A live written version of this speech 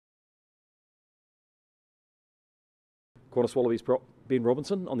Qantas Wallabies prop Benn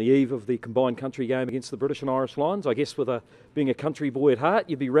Robinson on the eve of the combined country game against the British and Irish Lions. I guess being a country boy at heart,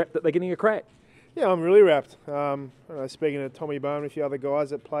 you'd be rapt that they're getting a crack. Yeah, I'm really rapt. Speaking to Tommy Bone and a few other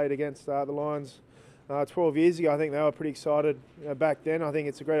guys that played against the Lions 12 years ago, I think they were pretty excited back then. I think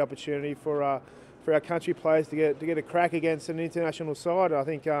it's a great opportunity for our country players to get a crack against an international side. I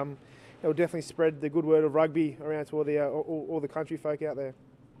think it will definitely spread the good word of rugby around to all the country folk out there.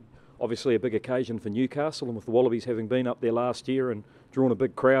 Obviously a big occasion for Newcastle, and with the Wallabies having been up there last year and drawn a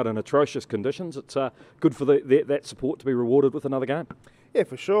big crowd in atrocious conditions, it's good for that support to be rewarded with another game. Yeah,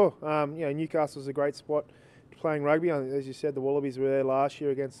 for sure. Newcastle's a great spot playing rugby. As you said, the Wallabies were there last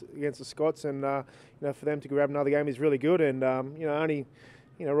year against the Scots, and for them to grab another game is really good. And only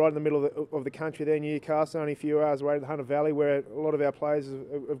right in the middle of the country there, Newcastle, only a few hours away to the Hunter Valley, where a lot of our players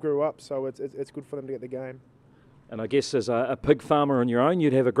have grew up. So it's good for them to get the game. And I guess as a pig farmer on your own,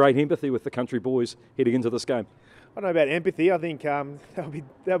 you'd have a great empathy with the country boys heading into this game. I don't know about empathy. I think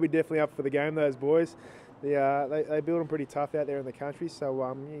they'll be definitely up for the game. Those boys, they build them pretty tough out there in the country.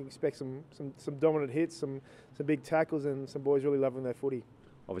 So you expect some dominant hits, some big tackles, and some boys really loving their footy.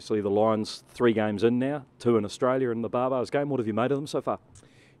 Obviously, the Lions 3 games in now, 2 in Australia and the Barbars game. What have you made of them so far?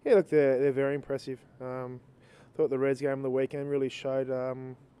 Yeah, look, they're very impressive. Thought the Reds game on the weekend really showed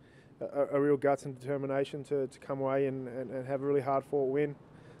a real guts and determination to come away and have a really hard-fought win.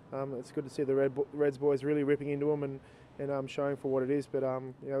 It's good to see the Reds boys really ripping into them and showing for what it is. But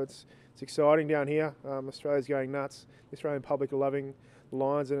it's exciting down here. Australia's going nuts. The Australian public are loving the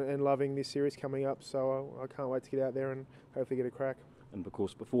Lions and loving this series coming up. So I can't wait to get out there and hopefully get a crack. And of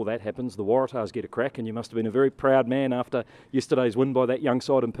course, before that happens, the Waratahs get a crack, and you must have been a very proud man after yesterday's win by that young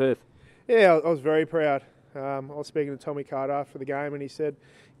side in Perth. Yeah, I was very proud. I was speaking to Tommy Carter after the game, and he said,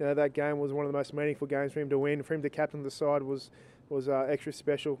 that game was one of the most meaningful games for him to win. For him to captain the side was extra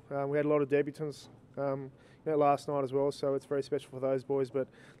special. We had a lot of debutants last night as well, so it's very special for those boys. But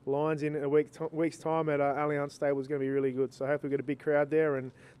the Lions in a week's time at Allianz Stable is going to be really good. So hopefully we get a big crowd there,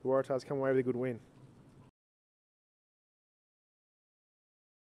 and the Waratahs come away with a good win.